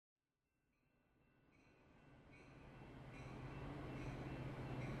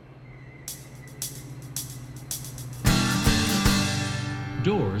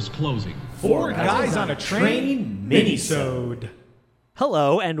doors closing. Four Guys on a Train minisode.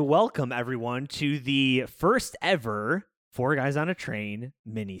 Hello and welcome everyone to the first ever Four Guys on a Train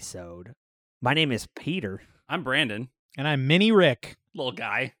minisode. My name is Peter. I'm Brandon. And I'm Mini Rick. Little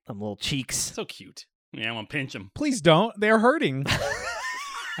guy. I'm little cheeks. So cute. Yeah, I want to pinch him. Please don't. They're hurting.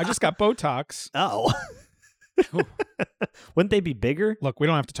 I just got Botox. Oh. Wouldn't they be bigger? Look, we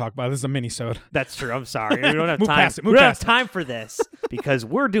don't have to talk about it. This is a minisode. That's true. I'm sorry. We don't have Move time. past it. We don't have time for this because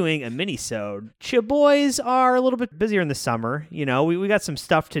we're doing a minisode. Chia boys are a little bit busier in the summer. You know, we got some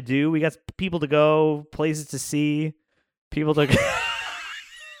stuff to do. We got people to go, places to see, people to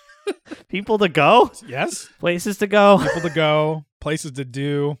people to go. Yes. Places to go. People to go. Places to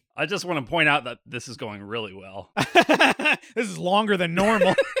do. I just want to point out that this is going really well. This is longer than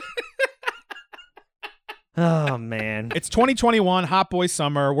normal. Oh, man. It's 2021, hot boy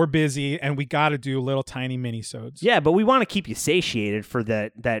summer. We're busy, and we got to do little tiny minisodes. Yeah, but we want to keep you satiated for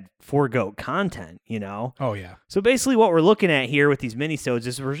that four-goat content, you know? Oh, yeah. So basically what we're looking at here with these minisodes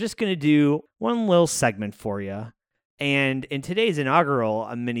is we're just going to do one little segment for you. And in today's inaugural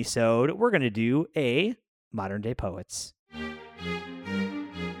minisode, we're going to do a Modern Day Poets.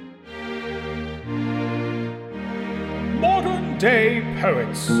 Modern Day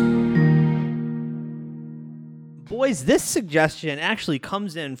Poets. Boys, this suggestion actually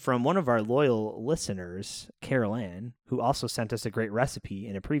comes in from one of our loyal listeners, Carol Ann, who also sent us a great recipe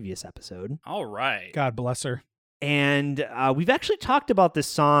in a previous episode. All right. God bless her. And we've actually talked about this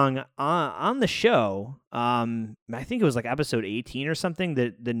song on the show. I think it was like episode 18 or something,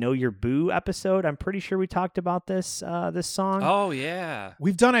 the Know Your Boo episode. I'm pretty sure we talked about this song. Oh, yeah.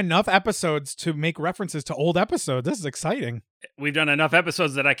 We've done enough episodes to make references to old episodes. This is exciting. We've done enough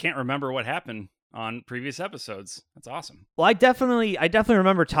episodes that I can't remember what happened on previous episodes. That's awesome. Well, I definitely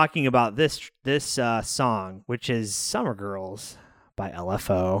remember talking about this song, which is Summer Girls by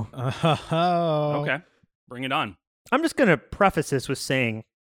LFO. Oh. Okay. Bring it on. I'm just going to preface this with saying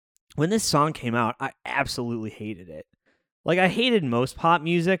when this song came out, I absolutely hated it. Like, I hated most pop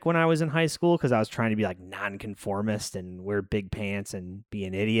music when I was in high school because I was trying to be like nonconformist and wear big pants and be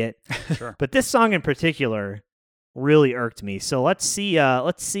an idiot. Sure. But this song in particular really irked me. So let's see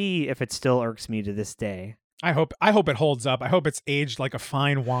if it still irks me to this day. I hope it holds up. I hope it's aged like a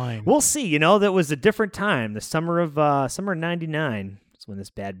fine wine. We'll see. You know, that was a different time. The summer of '99 is when this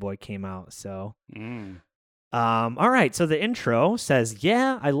bad boy came out. So. All right, so the intro says,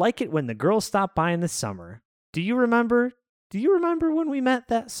 "Yeah, I like it when the girls stop by in the summer. Do you remember when we met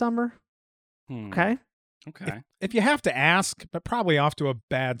that summer?" Okay. If you have to ask, but probably off to a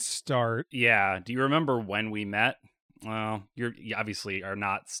bad start. Yeah. Do you remember when we met? Well, you obviously are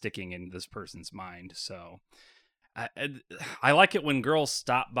not sticking in this person's mind. So I like it when girls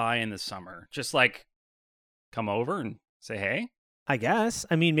stop by in the summer. Just like come over and say, hey. I guess.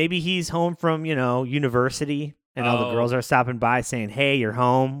 I mean, maybe he's home from, university and all the girls are stopping by saying, "Hey, you're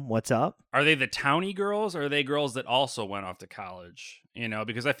home. What's up?" Are they the townie girls or are they girls that also went off to college?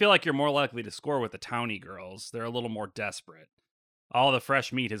 Because I feel like you're more likely to score with the townie girls. They're a little more desperate. All the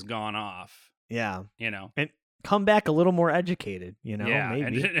fresh meat has gone off. Yeah. And come back a little more educated, yeah,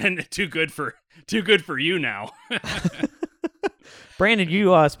 maybe. And too good for you now. Brandon,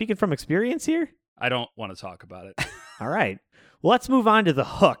 you speaking from experience here? I don't want to talk about it. All right. Well, let's move on to the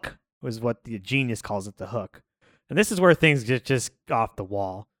hook, was what the genius calls it, the hook. And this is where things get just off the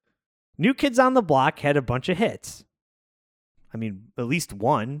wall. New Kids on the Block had a bunch of hits. I mean, at least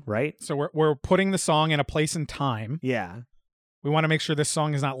one, right? So we're putting the song in a place and time. Yeah. We want to make sure this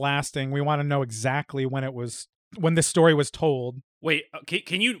song is not lasting. We want to know exactly when this story was told. Wait,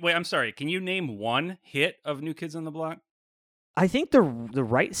 I'm sorry. Can you name one hit of New Kids on the Block? I think the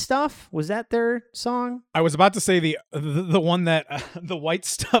Right Stuff, was that their song? I was about to say the one that the White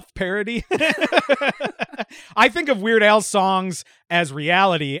Stuff parody. I think of Weird Al's songs as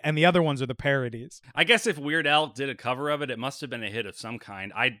reality, and the other ones are the parodies. I guess if Weird Al did a cover of it, it must have been a hit of some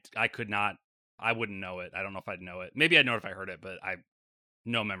kind. I wouldn't know it. I don't know if I'd know it. Maybe I'd know it if I heard it, but I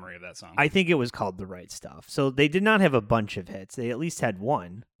no memory of that song. I think it was called The Right Stuff. So they did not have a bunch of hits. They at least had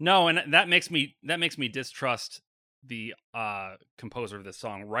one. No, and that makes me distrust the composer of this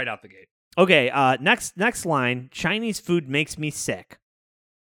song right out the gate. Okay, next line, "Chinese food makes me sick."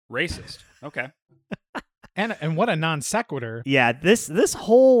 Racist. Okay. And what a non sequitur. Yeah, this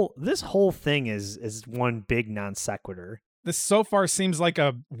whole thing is one big non sequitur. This so far seems like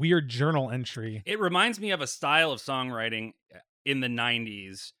a weird journal entry. It reminds me of a style of songwriting in the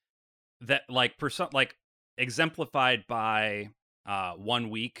 90s that like exemplified by 1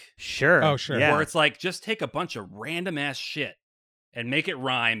 Week. Sure. Oh, sure. Yeah. Where it's like, just take a bunch of random ass shit and make it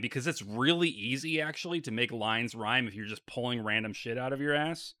rhyme, because it's really easy actually to make lines rhyme if you're just pulling random shit out of your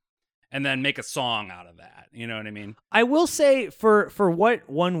ass, and then make a song out of that. You know what I mean? I will say for what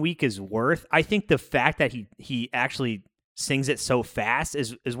 1 week is worth, I think the fact that he actually sings it so fast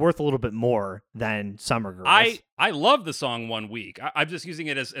is worth a little bit more than Summer Girls. I love the song 1 week. I'm just using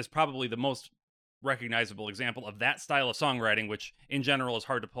it as probably the most recognizable example of that style of songwriting, which in general is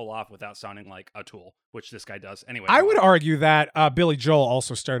hard to pull off without sounding like a Tool, which this guy does. Anyway, I would argue that Billy Joel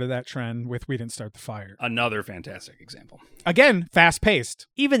also started that trend with We Didn't Start the Fire. Another fantastic example. Again, fast-paced.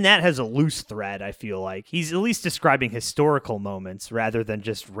 Even that has a loose thread, I feel like. He's at least describing historical moments rather than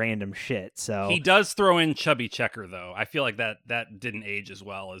just random shit. So He does throw in Chubby Checker, though. I feel like that didn't age as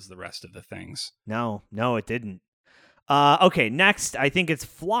well as the rest of the things. No, it didn't. Okay, next, I think it's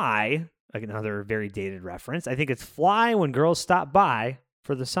Fly. Like another very dated reference. I think it's Fly When Girls Stop By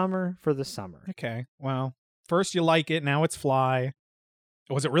for the Summer. Okay, well, first you like it, now it's Fly.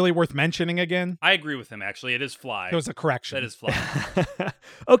 Was it really worth mentioning again? I agree with him, actually. It is Fly. It was a correction. That is Fly.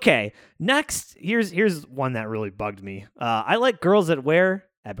 Okay, next, here's one that really bugged me. I like girls that wear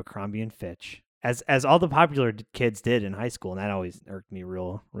Abercrombie and Fitch, as all the popular kids did in high school, and that always irked me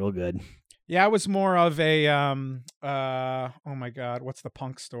real good. Yeah, I was more of a oh my god, what's the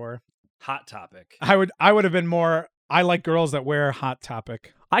punk store? Hot Topic. I would have been more, I like girls that wear Hot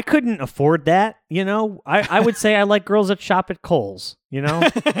Topic. I couldn't afford that, you know. I would say I like girls that shop at Kohl's, you know.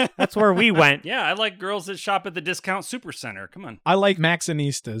 That's where we went. Yeah, I like girls that shop at the Discount Supercenter. Come on. I like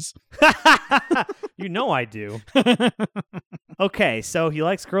Maxinistas. You know I do. Okay, so he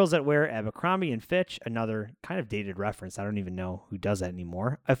likes girls that wear Abercrombie and Fitch, another kind of dated reference. I don't even know who does that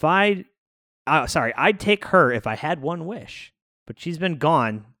anymore. I'd take her if I had one wish, but she's been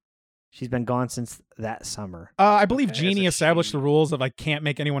gone. She's been gone since that summer. I believe Okay, Genie that's a established shame. the rules of I can't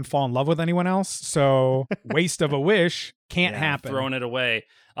make anyone fall in love with anyone else, so waste of a wish can't Yeah, happen. Throwing it away.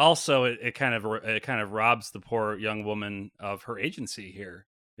 Also, it kind of robs the poor young woman of her agency here.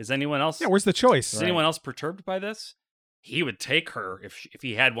 Is anyone else? Yeah, where's the choice? Is anyone else perturbed by this? He would take her if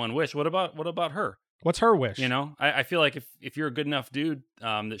he had one wish. What about her? What's her wish? You know, I feel like if you're a good enough dude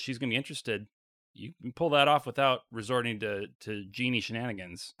that she's gonna be interested, you can pull that off without resorting to Genie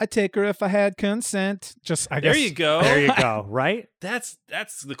shenanigans. I'd take her if I had consent. Just I There guess. you go. There you go. Right? That's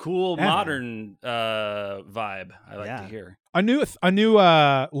the cool Yeah. modern vibe I like Yeah. to hear. A new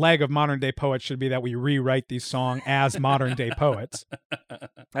leg of modern day poets should be that we rewrite these songs as modern day poets.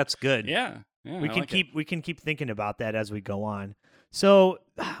 That's good. Yeah, we I can like it. we can keep thinking about that as we go on. So,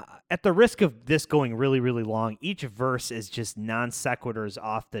 at the risk of this going really, really long, each verse is just non sequiturs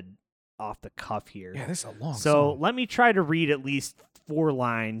off the cuff here. Yeah, this is a long So song. let me try to read at least 4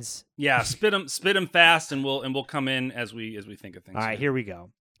 lines. Yeah, spit them fast, and we'll come in as we think of things. All right, here we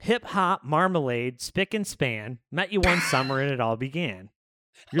go. Hip hop, marmalade, spick and span. Met you one summer and it all began.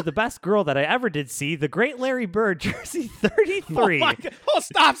 You're the best girl that I ever did see. The great Larry Bird, Jersey 33. Oh, my God. Oh,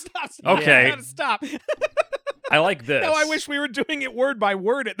 stop. Okay. I gotta stop. I like this. No, I wish we were doing it word by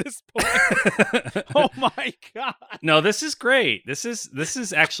word at this point. Oh my god. No, this is great. This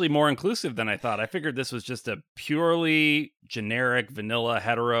is actually more inclusive than I thought. I figured this was just a purely generic vanilla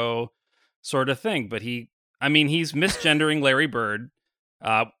hetero sort of thing, but he's misgendering Larry Bird,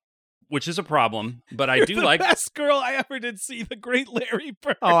 which is a problem, but I do the like best girl I ever did see, the great Larry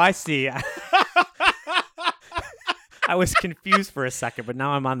Bird. Oh, I see. I was confused for a second, but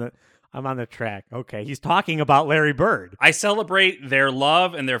now I'm on the track. Okay, he's talking about Larry Bird. I celebrate their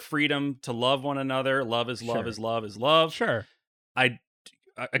love and their freedom to love one another. Love is love Sure. is love is love. Sure.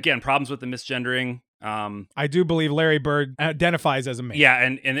 Again, problems with the misgendering. I do believe Larry Bird identifies as a man. Yeah,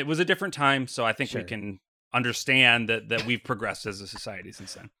 and it was a different time, so I think we Sure. can understand that we've progressed as a society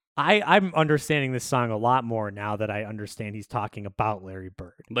since then. I'm understanding this song a lot more now that I understand he's talking about Larry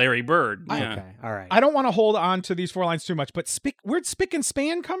Bird. Larry Bird. Yeah. Okay, all right. I don't want to hold on to these 4 lines too much, but where'd spick and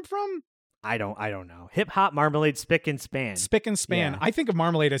span come from? I don't know. Hip hop, marmalade, spick and span. Spick and span. Yeah. I think of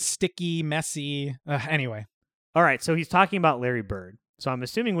marmalade as sticky, messy. Anyway. All right, so he's talking about Larry Bird. So I'm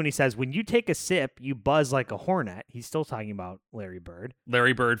assuming when he says, when you take a sip, you buzz like a hornet, he's still talking about Larry Bird.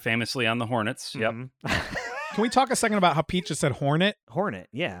 Larry Bird famously on the Hornets. Yep. Mhm. Can we talk a second about how Peach just said hornet? Hornet,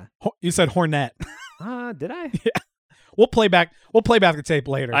 yeah. You said hornet. Did I? We'll play back the tape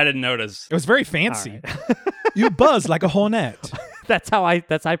later. I didn't notice. It was very All fancy. right. You buzz like a hornet. That's how I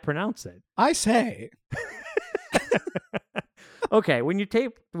pronounce it. I say. Okay, when you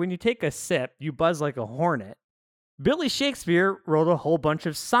take a sip, you buzz like a hornet. Billy Shakespeare wrote a whole bunch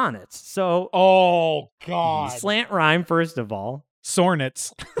of sonnets. So, Oh God. slant rhyme first of all.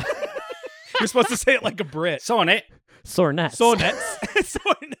 Sornets. You're supposed to say it like a Brit. So on it. Sornets. Sornets.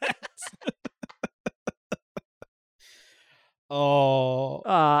 Sornets. Oh,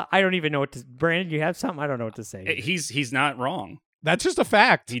 I don't even know what to. Brandon, you have something? I don't know what to say. He's not wrong. that's just a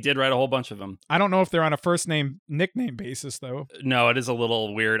fact. He did write a whole bunch of them. I don't know if they're on a first name nickname basis though. No, it is a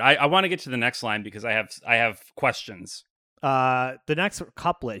little weird. I want to get to the next line because I have questions. The next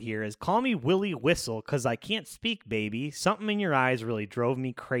couplet here is "Call me Willie Whistle, 'cause I can't speak, baby. Something in your eyes really drove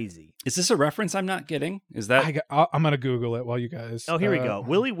me crazy." Is this a reference I'm not getting? Is that I'm gonna Google it while you guys. Oh, here we go.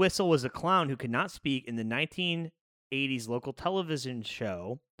 Willie Whistle was a clown who could not speak in the 1980s local television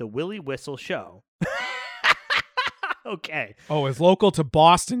show, The Willie Whistle Show. Okay. Oh, it's local to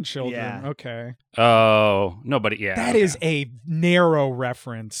Boston children. Yeah. Okay. Oh, nobody. Yeah. That okay. is a narrow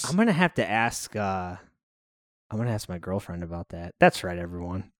reference. I'm gonna have to ask. I'm gonna ask my girlfriend about that. That's right,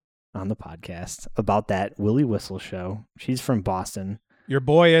 everyone, on the podcast about that Willie Whistle show. She's from Boston. Your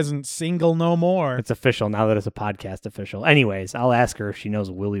boy isn't single no more. It's official now that it's a podcast official. Anyways, I'll ask her if she knows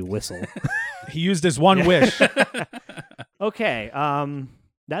Willie Whistle. He used his one wish. Okay.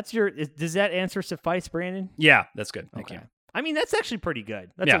 That's your. Does that answer suffice, Brandon? Yeah, that's good. Thank Okay. you. I mean, that's actually pretty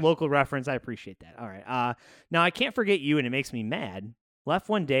good. That's Yeah. a local reference. I appreciate that. All right. Now I can't forget you, and it makes me mad. Left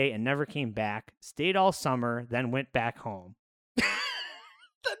one day and never came back. Stayed all summer, then went back home. The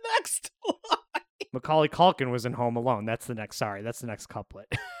next line. Macaulay Culkin was in Home Alone. That's the next. Sorry, that's the next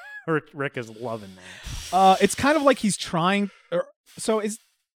couplet. Rick is loving that. It's kind of like he's trying.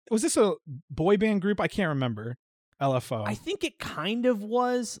 Was this a boy band group? I can't remember. LFO. I think it kind of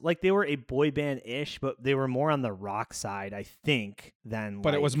was like they were a boy band ish, but they were more on the rock side, I think, than.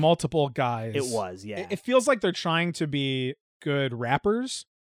 But it was like- multiple guys. It was, yeah. It feels like they're trying to be good rappers,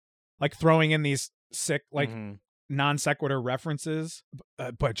 like throwing in these sick, like Mhm. non sequitur references,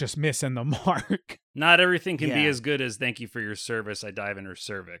 but just missing the mark. Not everything can be Yeah. as good as "Thank you for your service. I dive in her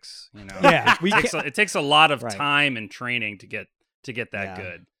cervix." You know. Yeah, It takes a lot of Right. time and training to get that Yeah.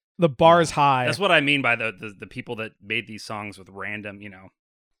 good. the bar is high. That's what I mean by the people that made these songs with random. You know,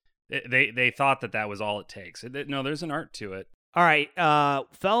 they thought that was all it takes. No, there's an art to it. All right.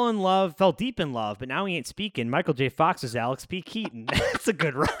 Fell deep in love, but now he ain't speaking. Michael J. Fox is Alex P. Keaton. That's a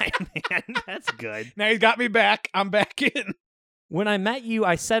good rhyme, man. That's good. Now he's got me back. I'm back in. When I met you,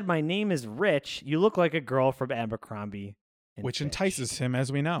 I said my name is Rich. You look like a girl from Abercrombie. and Which Fitch. entices him,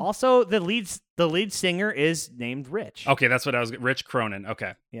 as we know. Also, the lead singer is named Rich. Okay, that's what I was. Rich Cronin.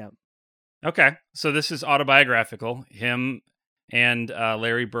 Okay. Yeah. Okay, so this is autobiographical. Him and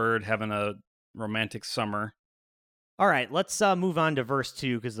Larry Bird having a romantic summer. All right, let's move on to verse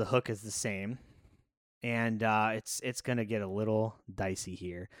 2 because the hook is the same, and it's gonna get a little dicey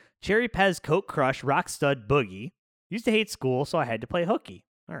here. Cherry Pez, Coke Crush, Rock Stud, Boogie. Used to hate school, so I had to play hooky.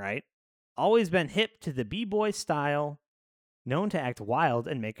 All right. Always been hip to the b-boy style. Known to act wild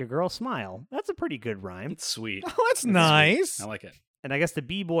and make a girl smile. That's a pretty good rhyme. It's sweet. Oh, that's nice. I like it. And I guess the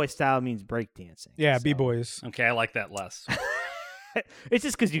b-boy style means breakdancing. Yeah, so- B-boys. Okay, I like that less. It's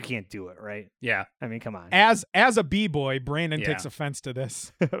just because you can't do it, right? Yeah. I mean, come on. As a B-boy, Brandon Yeah. takes offense to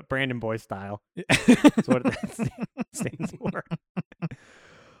this. Brandon Boy style. That's what it stands for.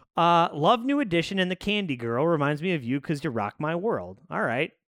 Love New Edition and the Candy Girl reminds me of you because you rock my world. All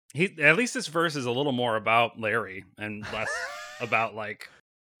right. At least this verse is a little more about Larry and less about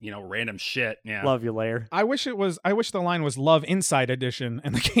random shit. Yeah. Love you, Lair. I wish the line was Love Inside Edition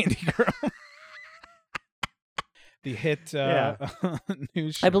and the Candy Girl. The hit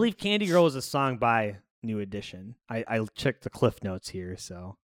news show. I believe Candy Girl is a song by New Edition. I checked the cliff notes here,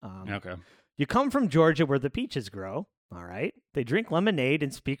 so. Okay. You come from Georgia where the peaches grow. All right. They drink lemonade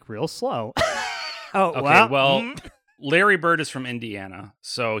and speak real slow. Okay, well, Larry Bird is from Indiana,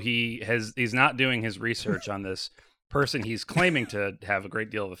 so he's not doing his research on this person he's claiming to have a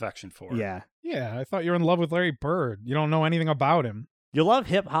great deal of affection for. Yeah. Yeah, I thought you were in love with Larry Bird. You don't know anything about him. You love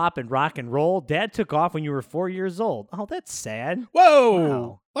hip hop and rock and roll. Dad took off when you were 4 years old. Oh, that's sad. Whoa!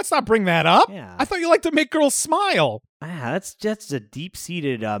 Wow. Let's not bring that up. Yeah. I thought you liked to make girls smile. That's just a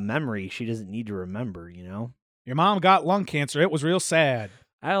deep-seated memory she doesn't need to remember, you know? Your mom got lung cancer. It was real sad.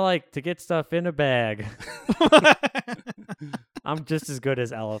 I like to get stuff in a bag. I'm just as good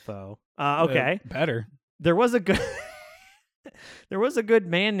as LFO. Okay. Better. There was a good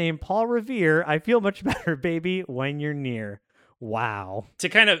man named Paul Revere. I feel much better, baby, when you're near. Wow. To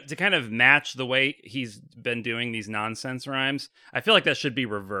kind of match the way he's been doing these nonsense rhymes, I feel like that should be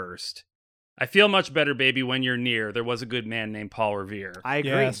reversed. I feel much better, baby, when you're near. There was a good man named Paul Revere. I agree.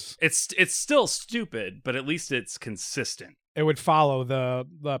 Yes. It's still stupid, but at least it's consistent. It would follow the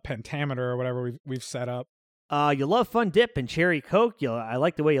pentameter or whatever we've set up. You love Fun Dip and Cherry Coke. I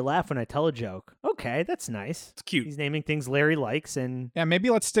like the way you laugh when I tell a joke. Okay, that's nice. It's cute. He's naming things Larry likes, and Yeah, maybe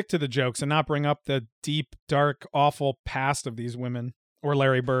let's stick to the jokes and not bring up the deep, dark, awful past of these women. Or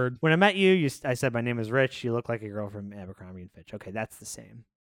Larry Bird. When I met you, I said my name is Rich. You look like a girl from Abercrombie & Fitch. Okay, that's the same.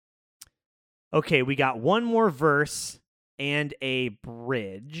 Okay, we got one more verse and a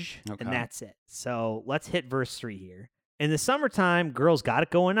bridge, Okay. and that's it. So let's hit verse 3 here. In the summertime, girls got it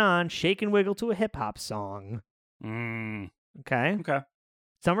going on. Shake and wiggle to a hip-hop song. Okay? Okay.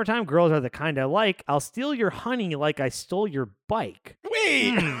 Summertime girls are the kind I like. I'll steal your honey like I stole your bike.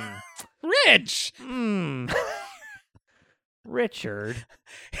 Wait, Rich. Richard.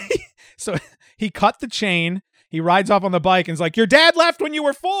 So he cut the chain. He rides off on the bike and is like, "Your dad left when you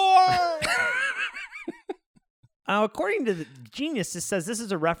were 4." According to the Genius, this says this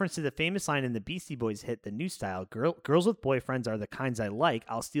is a reference to the famous line in the Beastie Boys hit, The New Style. Girls with boyfriends are the kinds I like.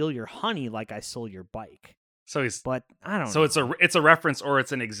 I'll steal your honey like I stole your bike. So he's. But I don't know. So it's a reference or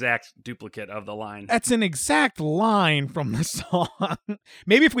it's an exact duplicate of the line. That's an exact line from the song.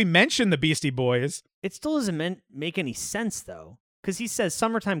 Maybe if we mention the Beastie Boys. It still doesn't make any sense, though. Because he says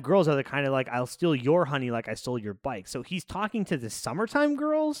summertime girls are the kind of like, I'll steal your honey like I stole your bike. So he's talking to the summertime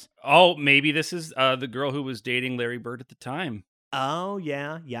girls? Oh, maybe this is the girl who was dating Larry Bird at the time. Oh,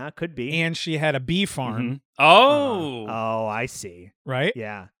 yeah, could be. And she had a bee farm, Mhm. Oh. Oh, I see. right?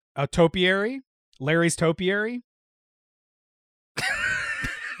 Yeah. A topiary? Larry's topiary?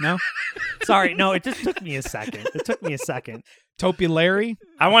 No? Sorry, no, it just took me a second. Topi Larry?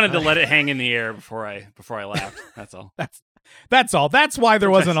 I wanted to let it hang in the air before I laughed. That's all. That's all. That's why there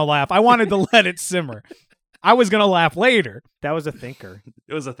wasn't a laugh. I wanted to let it simmer. I was going to laugh later. That was a thinker.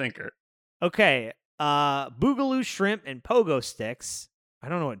 It was a thinker. Okay, Boogaloo Shrimp and Pogo Sticks. I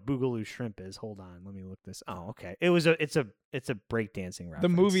don't know what Boogaloo Shrimp is. Hold on, let me look this. Oh, okay. It's a breakdancing reference. The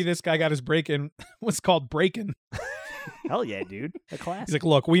movie this guy got his break in was called Breakin'. Hell yeah, dude. A classic. He's like,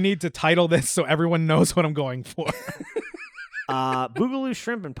 look, we need to title this so everyone knows what I'm going for. Boogaloo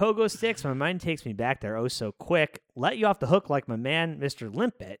Shrimp and Pogo Sticks. My mind takes me back there oh so quick. Let you off the hook like my man, Mr.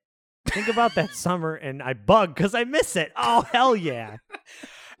 Limpet. Think about that summer and I bug because I miss it. Oh, hell yeah.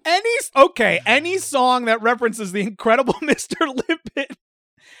 Any song that references the incredible Mr. Limpet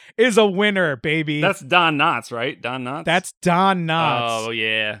is a winner, baby. That's Don Knotts, right? Don Knotts? That's Don Knotts. Oh,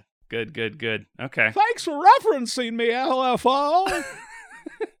 yeah. Good. Okay. Thanks for referencing me, LFO.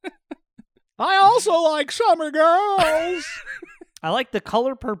 I also like summer girls. I like the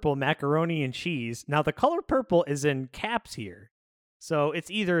color purple macaroni and cheese. Now, the color purple is in caps here. So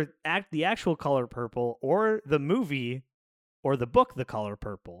it's either the actual color purple or the movie or the book, The Color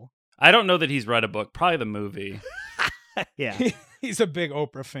Purple. I don't know that he's read a book. Probably the movie. Yeah. He's a big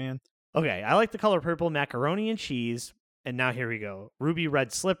Oprah fan. Okay, I like the color purple macaroni and cheese. And now here we go. Ruby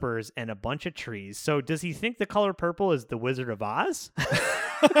red slippers and a bunch of trees. So does he think the color purple is the Wizard of Oz?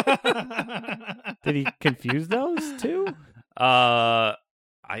 Did he confuse those two?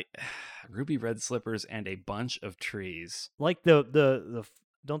 Ruby red slippers and a bunch of trees. Like the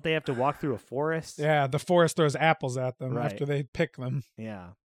don't they have to walk through a forest? Yeah, the forest throws apples at them Right. after they pick them. Yeah.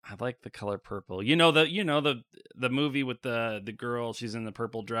 I like the color purple. You know the movie with the girl, she's in the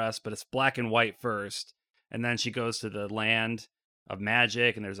purple dress, but it's black and white first. And then she goes to the land of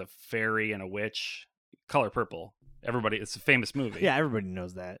magic and there's a fairy and a witch. Color purple. Everybody, it's a famous movie. Yeah, everybody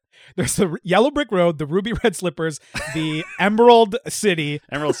knows that. There's the Yellow Brick Road, the Ruby Red Slippers, the Emerald City.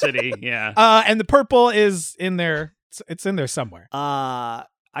 Emerald City, yeah. And the purple is in there. It's in there somewhere. I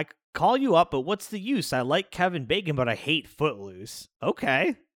call you up, but what's the use? I like Kevin Bacon, but I hate Footloose.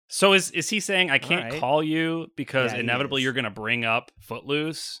 Okay. So is he saying I can't All right. call you because Yeah, he inevitably is. you're going to bring up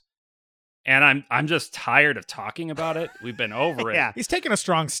Footloose? And I'm just tired of talking about it. We've been over it. Yeah. He's taking a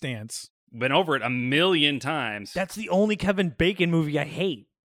strong stance. Been over it a million times. That's the only Kevin Bacon movie I hate.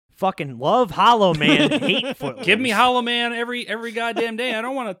 Fucking love Hollow Man, hate Footloose. Give me Hollow Man every goddamn day. I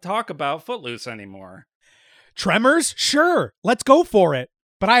don't want to talk about Footloose anymore. Tremors? Sure. Let's go for it.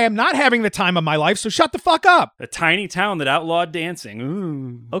 But I am not having the time of my life, so shut the fuck up. The tiny town that outlawed dancing.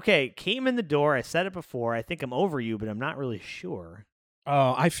 Ooh. Okay, came in the door. I said it before. I think I'm over you, but I'm not really sure.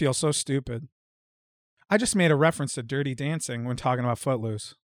 Oh, I feel so stupid. I just made a reference to Dirty Dancing when talking about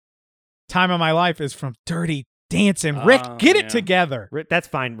Footloose. Time of my life is from Dirty Dancing. Rick, get it yeah. together. Rick, that's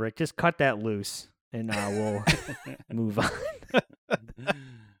fine, Rick. Just cut that loose, and we'll move on.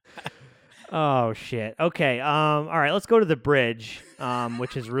 Oh shit. Okay. All right. Let's go to the bridge,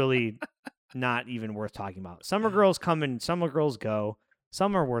 which is really not even worth talking about. Summer girls come and summer girls go.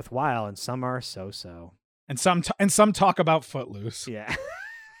 Some are worthwhile, and some are so-so. And some talk about Footloose. Yeah.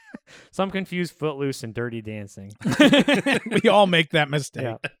 Some confuse Footloose and Dirty Dancing. We all make that mistake.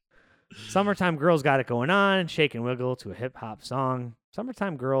 Yeah. Summertime girls got it going on. Shake and wiggle to a hip hop song.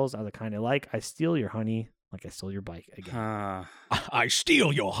 Summertime girls are the kind of like I steal your honey like I stole your bike again. I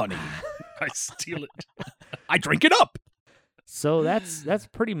steal your honey. I steal it. I drink it up. So that's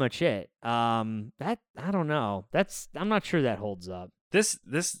pretty much it. That I don't know. I'm not sure that holds up. This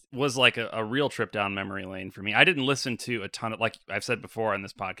was like a real trip down memory lane for me. I didn't listen to a ton of, like I've said before on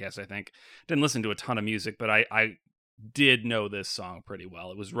this podcast, I think, didn't listen to a ton of music, but I did know this song pretty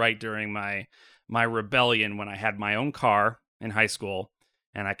well. It was right during my rebellion when I had my own car in high school,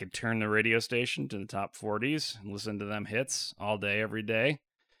 and I could turn the radio station to the top 40s and listen to them hits all day, every day,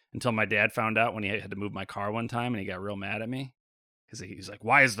 until my dad found out when he had to move my car one time, and he got real mad at me because he's like,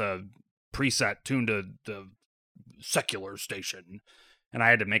 "Why is the preset tuned to the secular station?" And I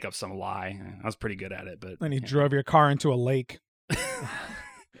had to make up some lie. I was pretty good at it, but Then he drove your car into a lake.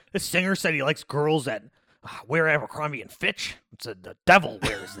 This singer said he likes girls that wear Abercrombie and Fitch. The devil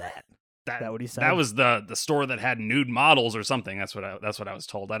wears that. That what he said? That was the store that had nude models or something. That's what I was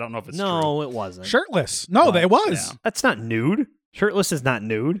told. I don't know if it's true. No, it wasn't. Shirtless. No, it was. Yeah. That's not nude. Shirtless is not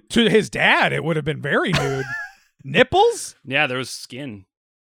nude. To his dad, it would have been very nude. Nipples? Yeah, there was skin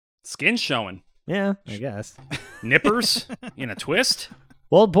showing. Yeah, I guess. Nippers in a twist.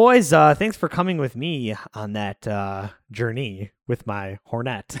 Well, boys, thanks for coming with me on that journey with my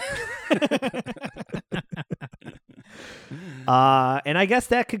Hornet. And I guess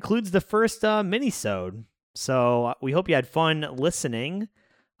that concludes the first mini-sode. So we hope you had fun listening.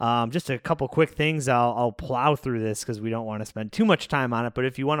 Just a couple quick things. I'll plow through this because we don't want to spend too much time on it. But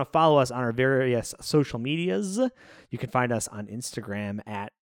if you want to follow us on our various social medias, you can find us on Instagram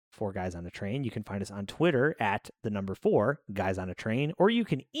at 4 Guys on a Train. You can find us on Twitter at 4 Guys on a Train, or you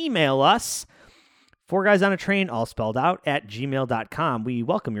can email us 4 Guys on a Train, all spelled out, at gmail.com. We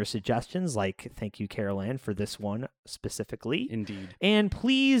welcome your suggestions, like thank you, Carol Ann, for this one specifically. Indeed. And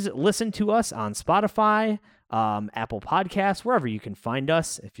please listen to us on Spotify, Apple Podcasts, wherever you can find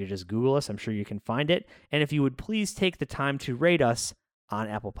us. If you just Google us, I'm sure you can find it. And if you would please take the time to rate us on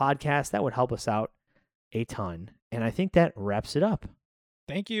Apple Podcasts, that would help us out a ton. And I think that wraps it up.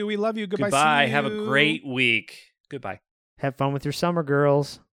 Thank you. We love you. Goodbye. Goodbye. See Have a you. great week. Goodbye. Have fun with your summer,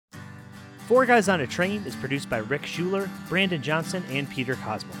 girls. 4 Guys on a Train is produced by Rick Schuler, Brandon Johnson, and Peter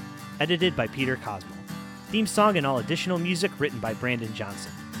Cosmo. Edited by Peter Cosmo. Theme song and all additional music written by Brandon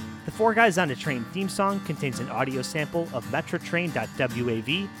Johnson. The 4 Guys on a Train theme song contains an audio sample of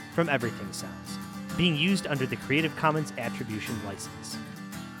metrotrain.wav from Everything Sounds, being used under the Creative Commons Attribution License.